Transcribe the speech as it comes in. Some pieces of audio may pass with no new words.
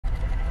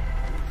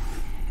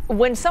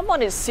When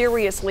someone is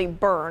seriously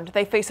burned,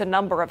 they face a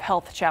number of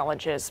health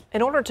challenges.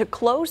 In order to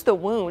close the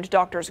wound,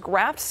 doctors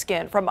graft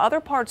skin from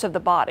other parts of the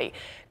body,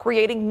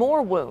 creating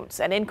more wounds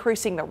and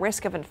increasing the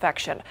risk of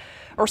infection.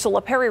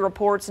 Ursula Perry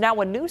reports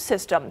now a new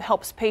system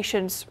helps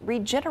patients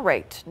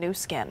regenerate new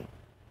skin.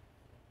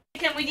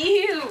 Come with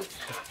you.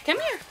 Come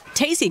here.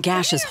 Tacy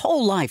Gash's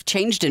whole life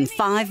changed in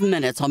 5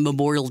 minutes on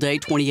Memorial Day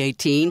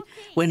 2018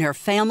 when her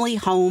family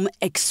home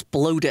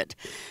exploded.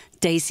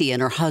 Daisy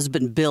and her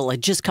husband Bill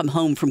had just come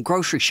home from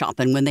grocery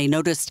shopping when they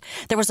noticed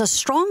there was a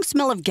strong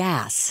smell of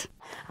gas.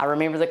 I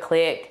remember the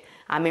click.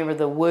 I remember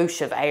the whoosh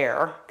of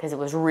air because it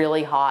was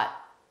really hot,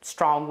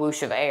 strong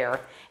whoosh of air.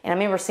 And I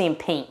remember seeing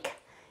pink.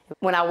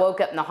 When I woke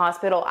up in the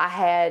hospital, I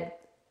had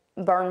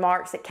burn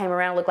marks that came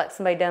around, looked like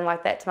somebody done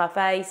like that to my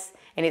face.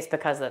 And it's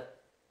because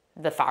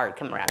the fire had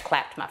come around,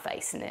 clapped my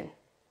face, and then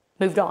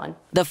moved on.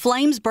 The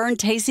flames burned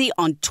Tacy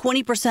on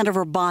 20% of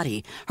her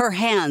body. Her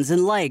hands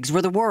and legs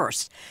were the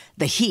worst.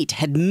 The heat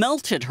had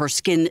melted her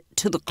skin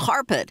to the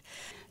carpet.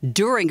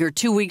 During her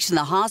 2 weeks in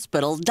the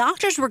hospital,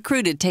 doctors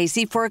recruited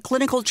Tacy for a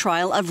clinical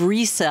trial of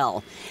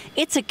RECELL.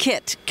 It's a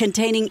kit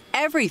containing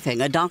everything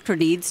a doctor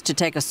needs to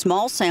take a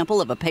small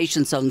sample of a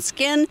patient's own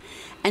skin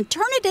and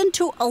turn it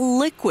into a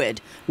liquid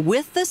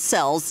with the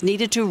cells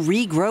needed to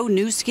regrow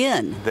new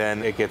skin.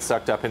 Then it gets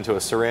sucked up into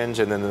a syringe,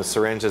 and then the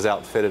syringe is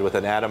outfitted with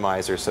an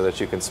atomizer so that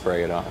you can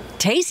spray it on.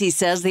 Tacy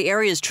says the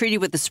areas treated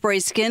with the spray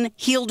skin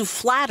healed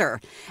flatter,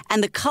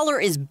 and the color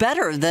is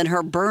better than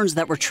her burns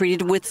that were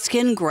treated with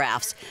skin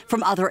grafts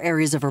from other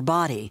areas of her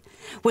body.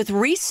 With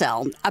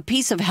RECELL, a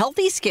piece of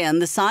healthy skin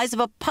the size of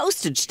a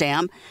postage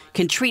stamp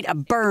can treat a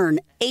burn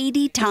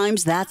 80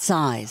 times that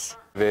size.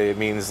 It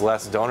means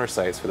less donor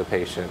sites for the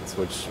patients,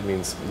 which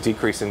means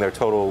decreasing their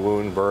total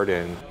wound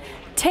burden.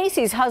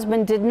 Tacy's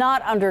husband did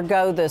not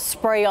undergo the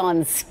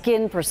spray-on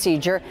skin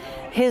procedure.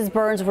 His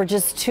burns were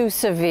just too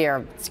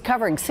severe. It's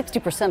covering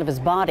 60% of his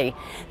body.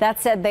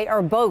 That said, they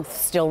are both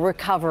still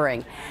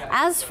recovering.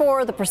 As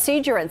for the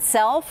procedure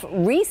itself,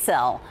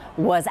 RECELL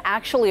was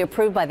actually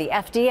approved by the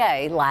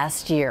FDA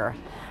last year.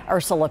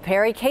 Ursula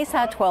Perry,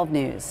 KSAT 12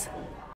 News.